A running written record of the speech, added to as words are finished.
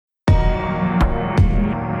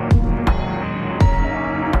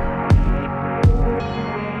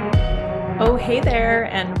Hey there,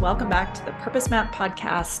 and welcome back to the Purpose Map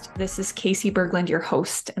podcast. This is Casey Berglund, your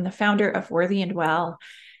host and the founder of Worthy and Well.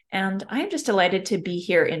 And I'm just delighted to be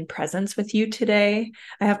here in presence with you today.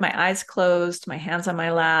 I have my eyes closed, my hands on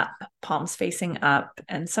my lap, palms facing up.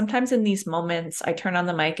 And sometimes in these moments, I turn on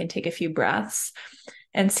the mic and take a few breaths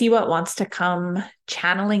and see what wants to come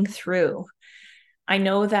channeling through. I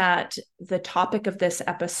know that the topic of this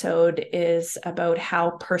episode is about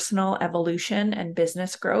how personal evolution and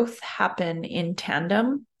business growth happen in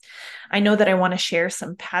tandem. I know that I want to share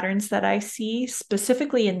some patterns that I see,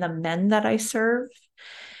 specifically in the men that I serve.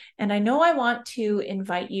 And I know I want to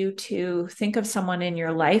invite you to think of someone in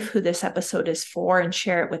your life who this episode is for and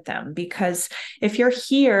share it with them. Because if you're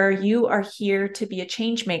here, you are here to be a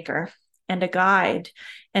change maker and a guide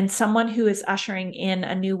and someone who is ushering in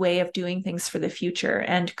a new way of doing things for the future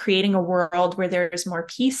and creating a world where there is more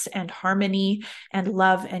peace and harmony and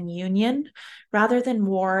love and union rather than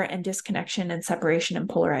war and disconnection and separation and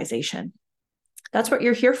polarization. That's what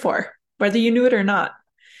you're here for, whether you knew it or not.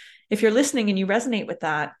 If you're listening and you resonate with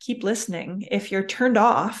that, keep listening. If you're turned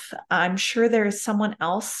off, I'm sure there is someone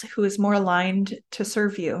else who is more aligned to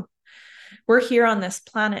serve you. We're here on this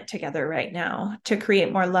planet together right now to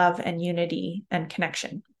create more love and unity and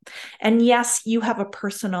connection. And yes, you have a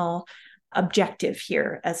personal objective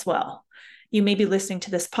here as well. You may be listening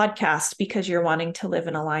to this podcast because you're wanting to live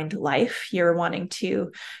an aligned life. You're wanting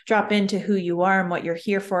to drop into who you are and what you're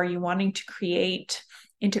here for. You're wanting to create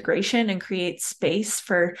integration and create space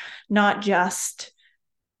for not just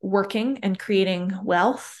working and creating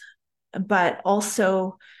wealth, but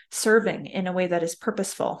also serving in a way that is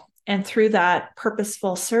purposeful. And through that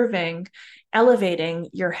purposeful serving, elevating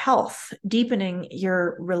your health, deepening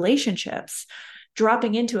your relationships,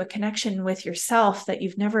 dropping into a connection with yourself that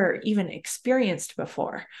you've never even experienced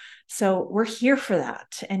before. So we're here for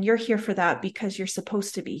that. And you're here for that because you're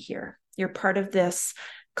supposed to be here. You're part of this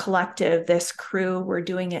collective, this crew. We're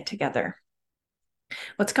doing it together.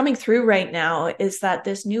 What's coming through right now is that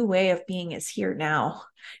this new way of being is here now.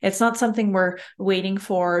 It's not something we're waiting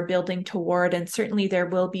for, building toward, and certainly there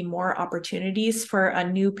will be more opportunities for a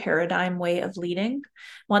new paradigm way of leading,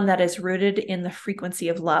 one that is rooted in the frequency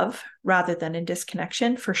of love rather than in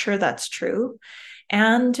disconnection. For sure, that's true.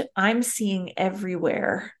 And I'm seeing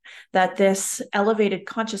everywhere that this elevated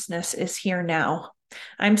consciousness is here now.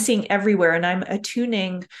 I'm seeing everywhere, and I'm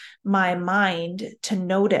attuning my mind to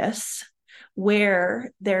notice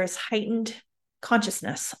where there's heightened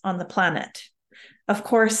consciousness on the planet. Of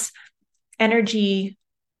course, energy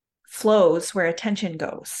flows where attention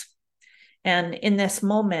goes. And in this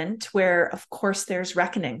moment where, of course, there's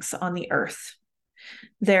reckonings on the earth,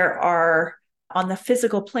 there are on the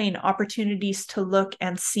physical plane opportunities to look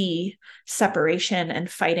and see separation and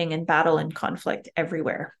fighting and battle and conflict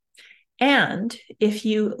everywhere. And if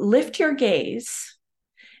you lift your gaze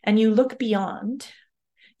and you look beyond,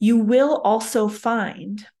 you will also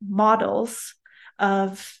find models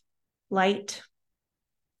of light,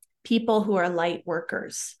 people who are light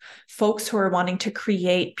workers, folks who are wanting to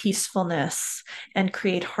create peacefulness and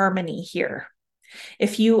create harmony here.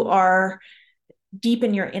 If you are deep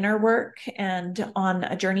in your inner work and on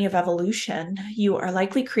a journey of evolution, you are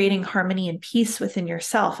likely creating harmony and peace within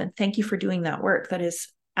yourself. And thank you for doing that work. That is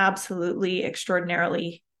absolutely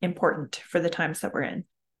extraordinarily important for the times that we're in.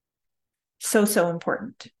 So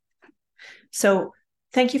important. So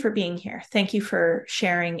thank you for being here. Thank you for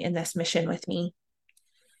sharing in this mission with me.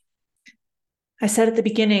 I said at the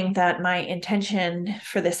beginning that my intention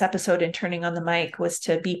for this episode and turning on the mic was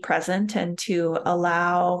to be present and to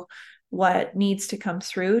allow what needs to come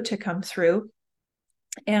through.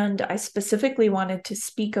 And I specifically wanted to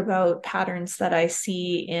speak about patterns that I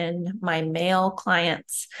see in my male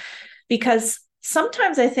clients, because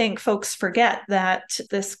sometimes I think folks forget that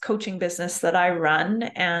this coaching business that I run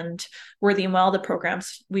and Worthy and Well, the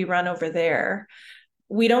programs we run over there,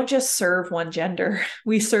 we don't just serve one gender.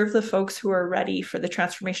 We serve the folks who are ready for the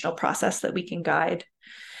transformational process that we can guide.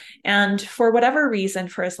 And for whatever reason,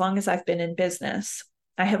 for as long as I've been in business,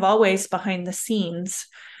 I have always behind the scenes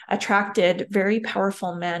attracted very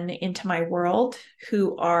powerful men into my world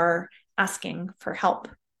who are asking for help.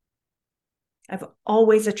 I've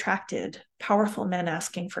always attracted powerful men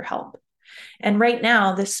asking for help. And right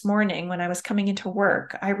now, this morning, when I was coming into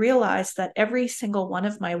work, I realized that every single one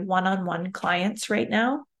of my one-on-one clients right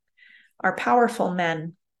now are powerful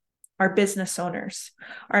men, are business owners,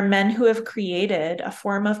 are men who have created a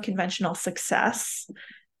form of conventional success,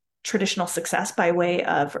 traditional success by way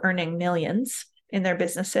of earning millions in their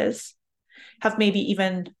businesses, have maybe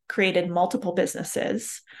even created multiple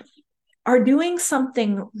businesses, are doing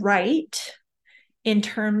something right in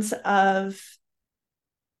terms of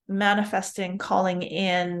manifesting, calling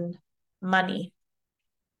in money.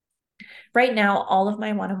 Right now, all of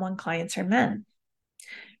my one-on-one clients are men.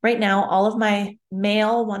 Right now, all of my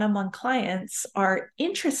male one-on-one clients are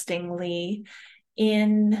interestingly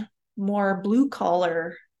in more blue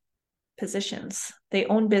collar positions. They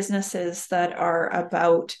own businesses that are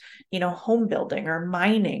about, home building or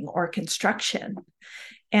mining or construction.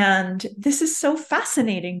 And this is so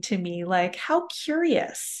fascinating to me. Like, how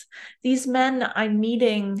curious. These men I'm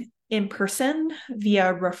meeting in person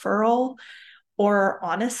via referral, or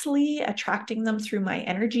honestly attracting them through my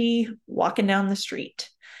energy, walking down the street.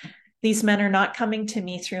 These men are not coming to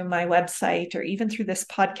me through my website or even through this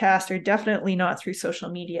podcast, or definitely not through social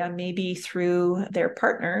media, maybe through their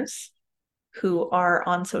partners who are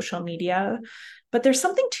on social media. But there's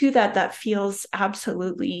something to that feels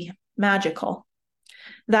absolutely magical,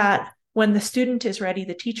 that when the student is ready,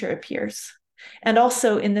 the teacher appears. And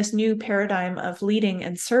also in this new paradigm of leading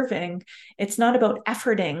and serving, it's not about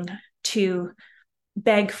efforting to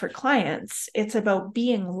beg for clients. It's about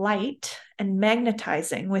being light and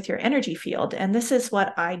magnetizing with your energy field. And this is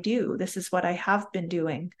what I do. This is what I have been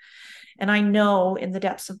doing. And I know in the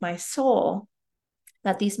depths of my soul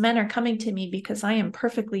that these men are coming to me because I am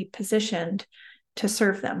perfectly positioned to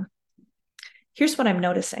serve them. Here's what I'm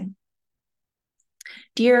noticing.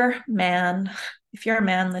 Dear man, if you're a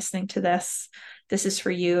man listening to this, this is for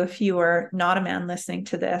you. If you are not a man listening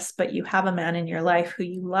to this, but you have a man in your life who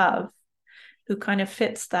you love, who kind of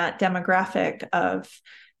fits that demographic of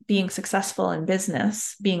being successful in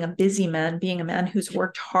business, being a busy man, being a man who's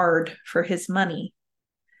worked hard for his money,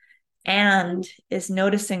 and is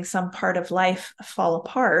noticing some part of life fall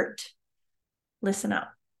apart, listen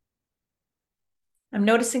up. I'm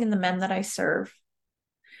noticing in the men that I serve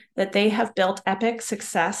that they have built epic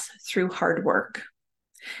success through hard work.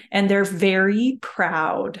 And they're very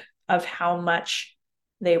proud of how much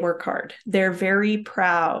they work hard. They're very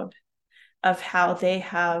proud of how they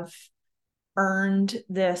have earned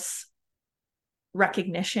this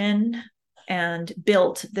recognition and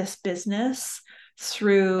built this business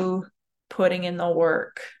through putting in the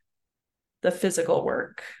work, the physical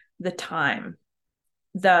work, the time,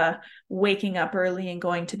 the waking up early and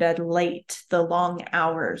going to bed late, the long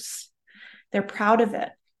hours. They're proud of it.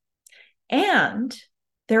 And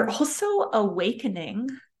they're also awakening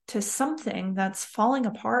to something that's falling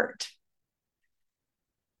apart.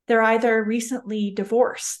 They're either recently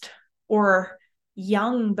divorced, or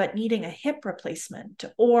young but needing a hip replacement,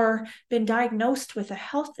 or been diagnosed with a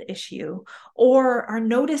health issue, or are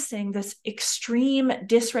noticing this extreme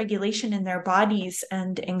dysregulation in their bodies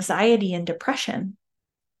and anxiety and depression.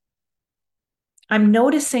 I'm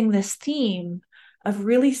noticing this theme of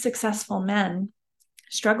really successful men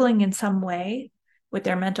struggling in some way with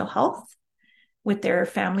their mental health, with their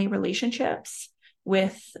family relationships,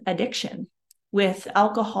 with addiction, with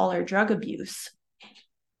alcohol or drug abuse.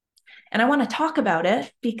 And I want to talk about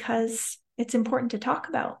it because it's important to talk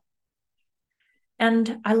about.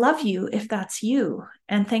 And I love you if that's you.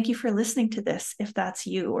 And thank you for listening to this if that's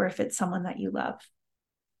you, or if it's someone that you love.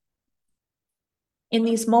 In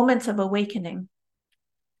these moments of awakening,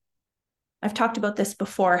 I've talked about this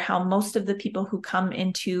before, how most of the people who come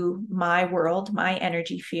into my world, my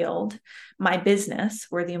energy field, my business,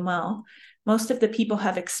 Worthy and Well, most of the people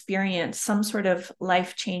have experienced some sort of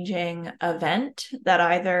life-changing event that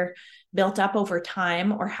either built up over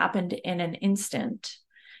time or happened in an instant,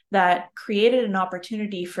 that created an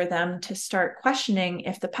opportunity for them to start questioning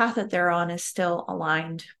if the path that they're on is still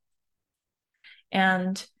aligned.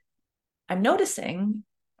 And I'm noticing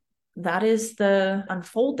that is the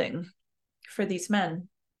unfolding for these men.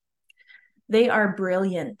 They are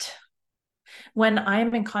brilliant. When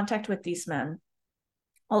I'm in contact with these men,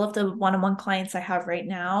 all of the one-on-one clients I have right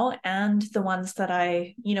now, and the ones that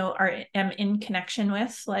I, am in connection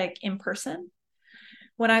with, like in person,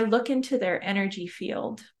 when I look into their energy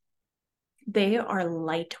field, they are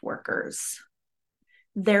light workers.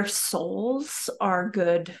 Their souls are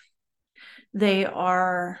good. They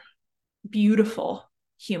are beautiful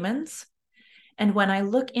humans. And when I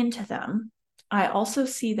look into them, I also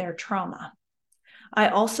see their trauma. I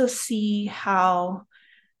also see how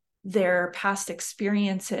their past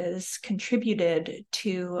experiences contributed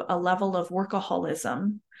to a level of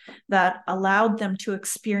workaholism that allowed them to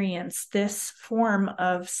experience this form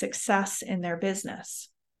of success in their business.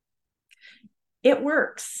 It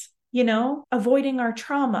works, avoiding our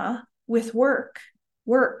trauma with work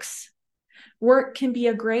works. Work can be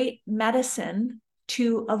a great medicine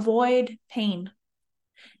to avoid pain.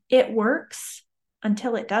 It works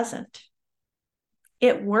until it doesn't.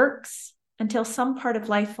 It works until some part of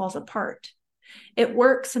life falls apart. It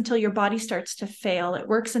works until your body starts to fail. It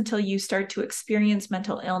works until you start to experience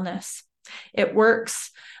mental illness. It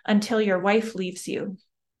works until your wife leaves you.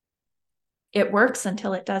 It works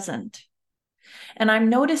until it doesn't. And I'm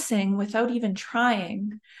noticing, without even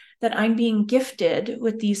trying, that I'm being gifted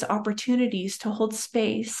with these opportunities to hold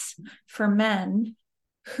space for men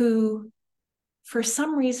who, for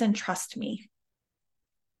some reason, trust me.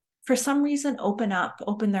 For some reason,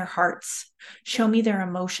 open their hearts, show me their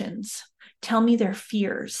emotions, tell me their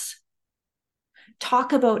fears,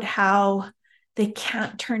 talk about how they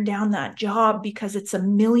can't turn down that job because it's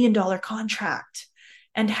 $1 million contract,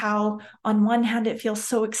 and how on one hand it feels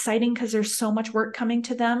so exciting because there's so much work coming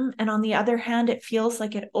to them, and on the other hand it feels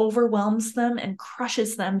like it overwhelms them and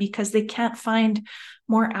crushes them because they can't find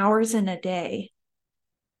more hours in a day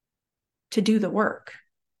to do the work.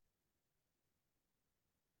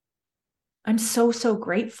 I'm so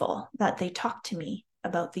grateful that they talk to me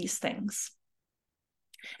about these things.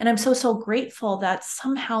 And I'm so grateful that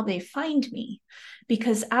somehow they find me,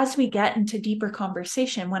 because as we get into deeper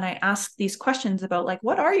conversation, when I ask these questions about like,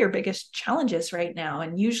 what are your biggest challenges right now?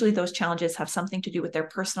 And usually those challenges have something to do with their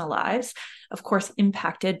personal lives, of course,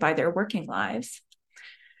 impacted by their working lives.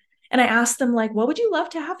 And I ask them like, what would you love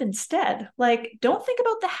to have instead? Like, don't think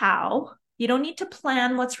about the how. You don't need to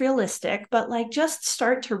plan what's realistic, but like just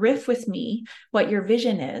start to riff with me what your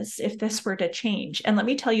vision is if this were to change. And let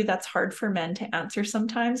me tell you, that's hard for men to answer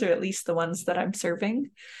sometimes, or at least the ones that I'm serving.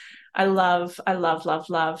 I love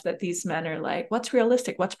that these men are like, what's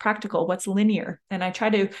realistic? What's practical? What's linear? And I try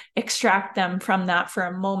to extract them from that for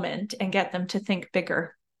a moment and get them to think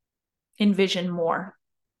bigger, envision more.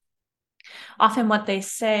 Often what they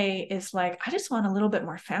say is like, I just want a little bit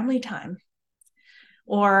more family time.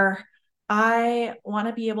 Or I want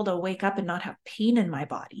to be able to wake up and not have pain in my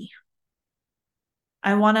body.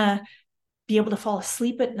 I want to be able to fall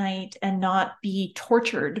asleep at night and not be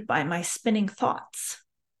tortured by my spinning thoughts.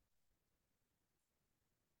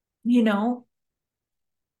 You know,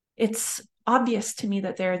 it's obvious to me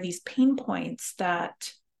that there are these pain points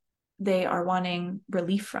that they are wanting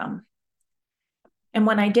relief from. And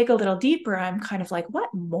when I dig a little deeper, I'm kind of like,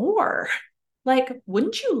 what more? Like,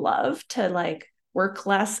 wouldn't you love to like work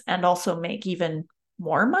less and also make even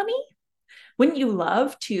more money? Wouldn't you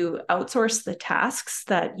love to outsource the tasks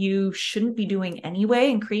that you shouldn't be doing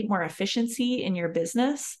anyway and create more efficiency in your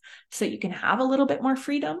business so you can have a little bit more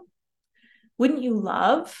freedom? Wouldn't you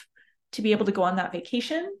love to be able to go on that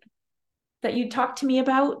vacation that you talked to me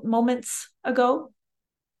about moments ago?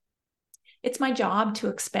 It's my job to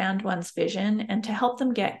expand one's vision and to help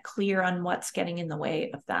them get clear on what's getting in the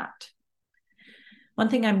way of that. One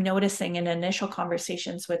thing I'm noticing in initial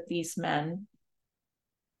conversations with these men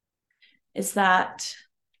is that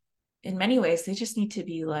in many ways, they just need to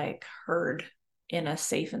be like heard in a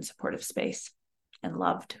safe and supportive space and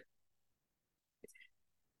loved.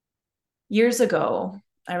 Years ago,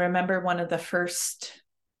 I remember one of the first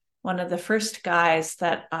guys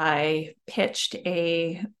that I pitched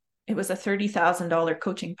it was a $30,000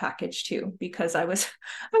 coaching package to, because I was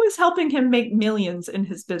helping him make millions in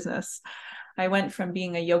his business. I went from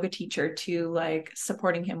being a yoga teacher to like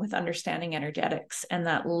supporting him with understanding energetics, and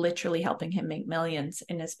that literally helping him make millions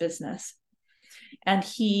in his business. And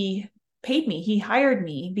he paid me, he hired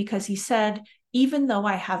me because he said, even though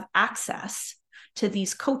I have access to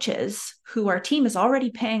these coaches who our team is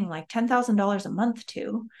already paying like $10,000 a month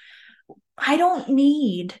to, I don't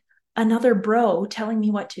need another bro telling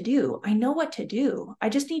me what to do. I know what to do. I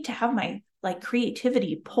just need to have my like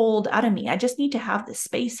creativity pulled out of me. I just need to have the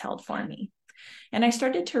space held for me. And I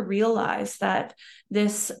started to realize that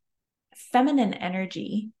this feminine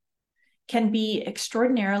energy can be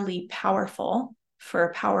extraordinarily powerful for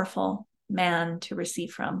a powerful man to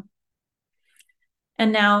receive from.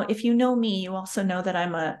 And now, if you know me, you also know that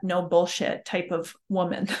I'm a no bullshit type of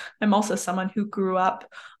woman. I'm also someone who grew up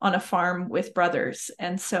on a farm with brothers.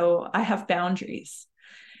 And so I have boundaries.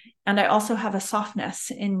 And I also have a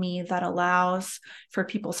softness in me that allows for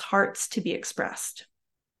people's hearts to be expressed.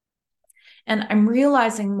 And I'm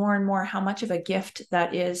realizing more and more how much of a gift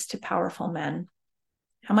that is to powerful men,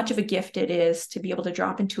 how much of a gift it is to be able to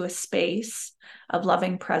drop into a space of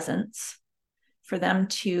loving presence for them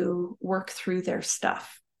to work through their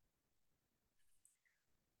stuff.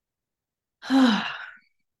 I'm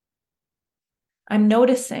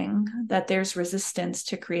noticing that there's resistance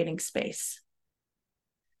to creating space.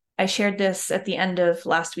 I shared this at the end of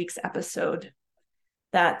last week's episode,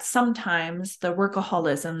 that sometimes the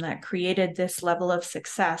workaholism that created this level of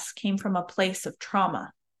success came from a place of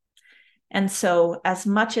trauma. And so as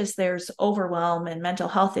much as there's overwhelm and mental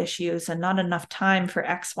health issues and not enough time for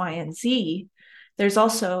X, Y, and Z, There's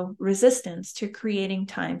also resistance to creating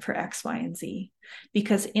time for X, Y, and Z,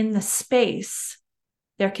 because in the space,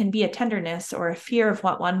 there can be a tenderness or a fear of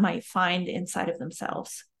what one might find inside of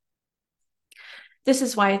themselves. This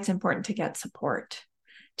is why it's important to get support,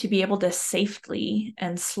 to be able to safely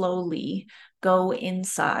and slowly go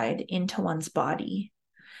inside into one's body,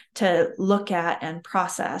 to look at and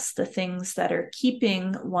process the things that are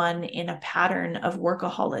keeping one in a pattern of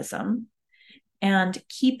workaholism and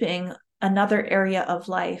keeping another area of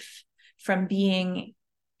life from being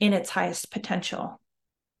in its highest potential.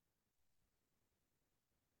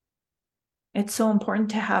 It's so important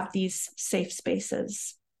to have these safe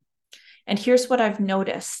spaces. And here's what I've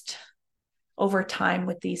noticed over time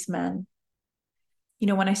with these men.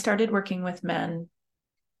 When I started working with men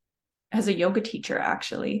as a yoga teacher,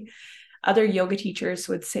 actually, other yoga teachers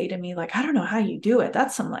would say to me, like, I don't know how you do it.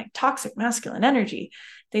 That's some like toxic masculine energy.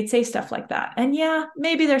 They'd say stuff like that. And yeah,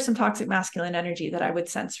 maybe there's some toxic masculine energy that I would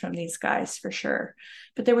sense from these guys for sure.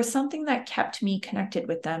 But there was something that kept me connected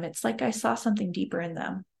with them. It's like I saw something deeper in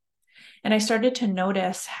them. And I started to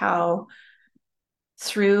notice how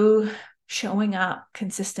through showing up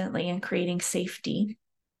consistently and creating safety,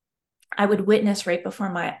 I would witness right before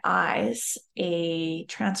my eyes a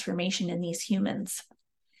transformation in these humans.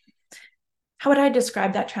 How would I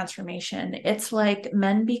describe that transformation? It's like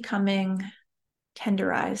men becoming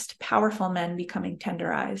tenderized, powerful men becoming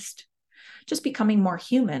tenderized, just becoming more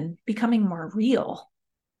human, becoming more real.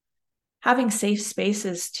 Having safe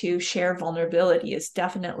spaces to share vulnerability is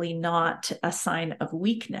definitely not a sign of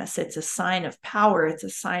weakness. It's a sign of power. It's a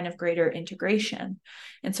sign of greater integration.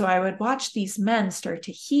 And so I would watch these men start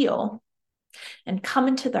to heal and come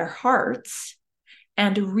into their hearts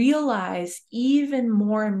and realize even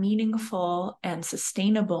more meaningful and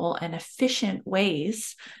sustainable and efficient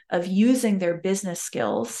ways of using their business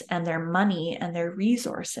skills and their money and their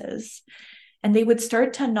resources. And they would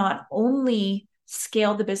start to not only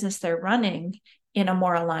scale the business they're running in a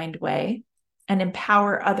more aligned way and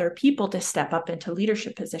empower other people to step up into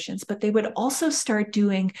leadership positions, but they would also start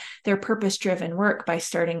doing their purpose-driven work by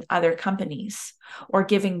starting other companies or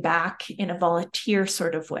giving back in a volunteer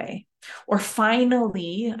sort of way. Or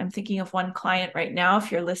finally, I'm thinking of one client right now,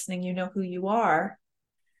 if you're listening, you know who you are,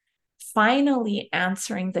 finally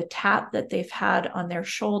answering the tap that they've had on their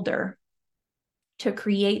shoulder to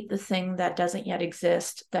create the thing that doesn't yet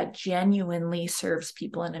exist that genuinely serves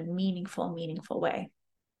people in a meaningful way.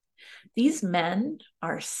 These men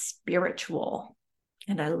are spiritual,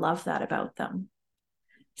 and I love that about them.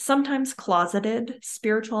 Sometimes closeted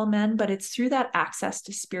spiritual men, but it's through that access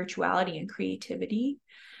to spirituality and creativity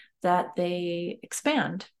that they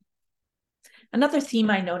expand. Another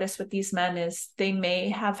theme I notice with these men is they may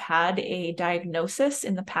have had a diagnosis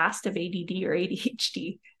in the past of ADD or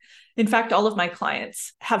ADHD. In fact, all of my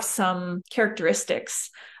clients have some characteristics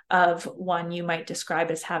of one you might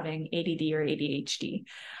describe as having ADD or ADHD.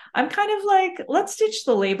 I'm kind of like, let's ditch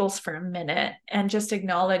the labels for a minute and just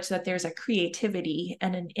acknowledge that there's a creativity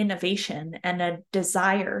and an innovation and a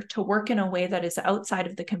desire to work in a way that is outside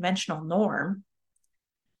of the conventional norm.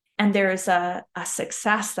 And there's a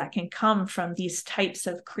success that can come from these types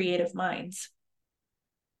of creative minds.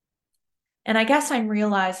 And I guess I'm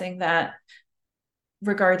realizing that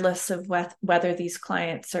regardless of whether these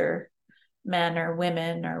clients are men or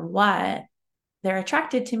women or what, they're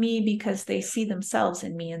attracted to me because they see themselves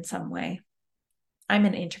in me in some way. I'm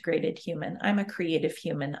an integrated human. I'm a creative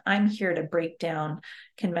human. I'm here to break down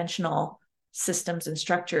conventional systems and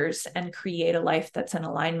structures and create a life that's in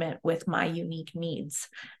alignment with my unique needs.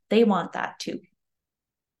 They want that too.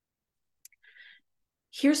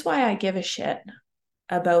 Here's why I give a shit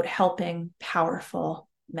about helping powerful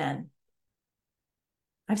men.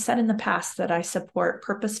 I've said in the past that I support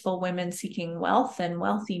purposeful women seeking wealth and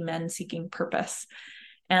wealthy men seeking purpose.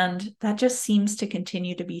 And that just seems to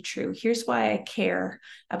continue to be true. Here's why I care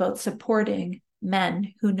about supporting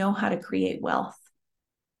men who know how to create wealth.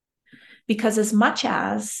 Because as much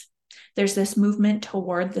as there's this movement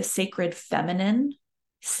toward the sacred feminine,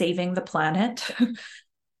 saving the planet,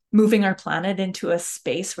 moving our planet into a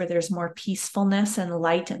space where there's more peacefulness and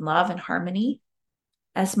light and love and harmony,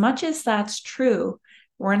 as much as that's true,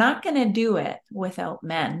 we're not going to do it without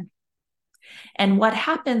men. And what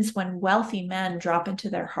happens when wealthy men drop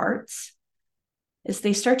into their hearts is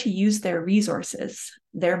they start to use their resources,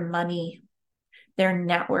 their money, their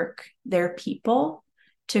network, their people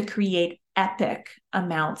to create epic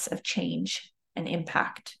amounts of change and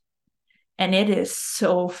impact. And it is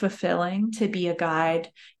so fulfilling to be a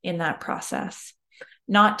guide in that process.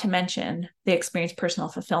 Not to mention, they experience personal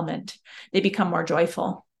fulfillment. They become more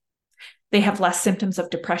joyful. They have less symptoms of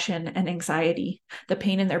depression and anxiety. The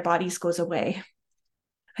pain in their bodies goes away.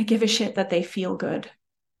 I give a shit that they feel good.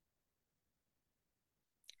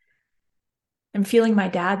 I'm feeling my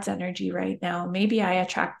dad's energy right now. Maybe I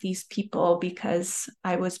attract these people because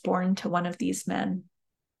I was born to one of these men.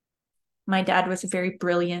 My dad was a very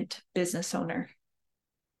brilliant business owner.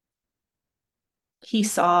 He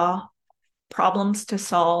saw problems to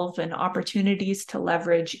solve and opportunities to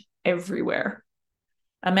leverage everywhere.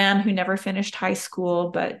 A man who never finished high school,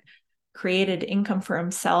 but created income for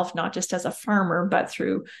himself, not just as a farmer, but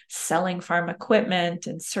through selling farm equipment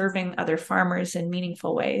and serving other farmers in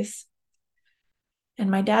meaningful ways.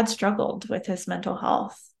 And my dad struggled with his mental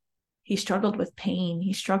health. He struggled with pain.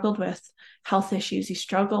 He struggled with health issues. He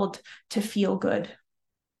struggled to feel good,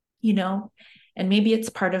 you know? And maybe it's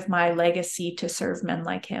part of my legacy to serve men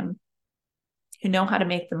like him who know how to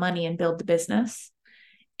make the money and build the business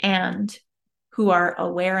and who are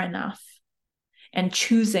aware enough and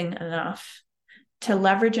choosing enough to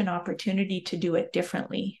leverage an opportunity to do it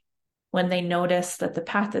differently when they notice that the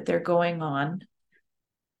path that they're going on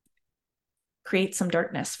creates some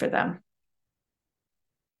darkness for them.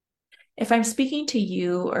 If I'm speaking to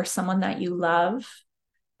you or someone that you love,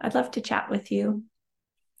 I'd love to chat with you.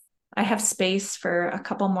 I have space for a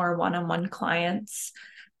couple more one-on-one clients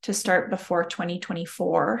to start before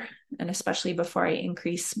 2024, and especially before I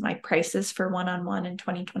increase my prices for one-on-one in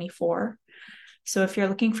 2024. So if you're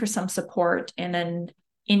looking for some support in an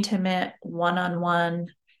intimate, one-on-one,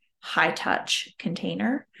 high-touch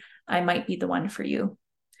container, I might be the one for you.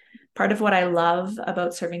 Part of what I love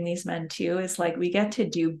about serving these men too is like we get to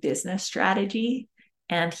do business strategy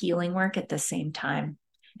and healing work at the same time.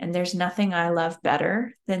 And there's nothing I love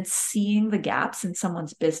better than seeing the gaps in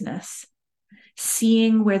someone's business,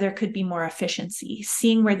 seeing where there could be more efficiency,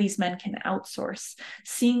 seeing where these men can outsource,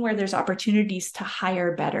 seeing where there's opportunities to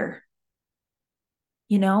hire better.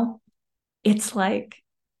 You know, it's like,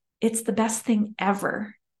 it's the best thing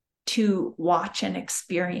ever to watch and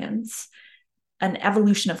experience an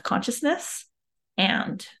evolution of consciousness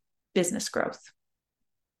and business growth.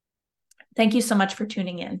 Thank you so much for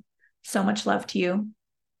tuning in. So much love to you.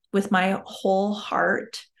 With my whole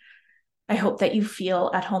heart, I hope that you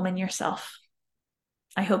feel at home in yourself.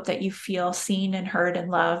 I hope that you feel seen and heard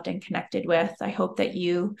and loved and connected with. I hope that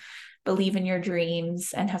you believe in your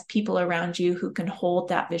dreams and have people around you who can hold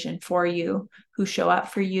that vision for you, who show up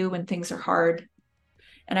for you when things are hard.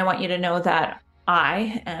 And I want you to know that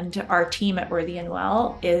I and our team at Worthy and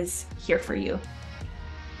Well is here for you.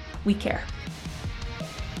 We care.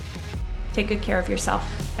 Take good care of yourself,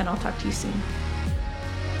 and I'll talk to you soon.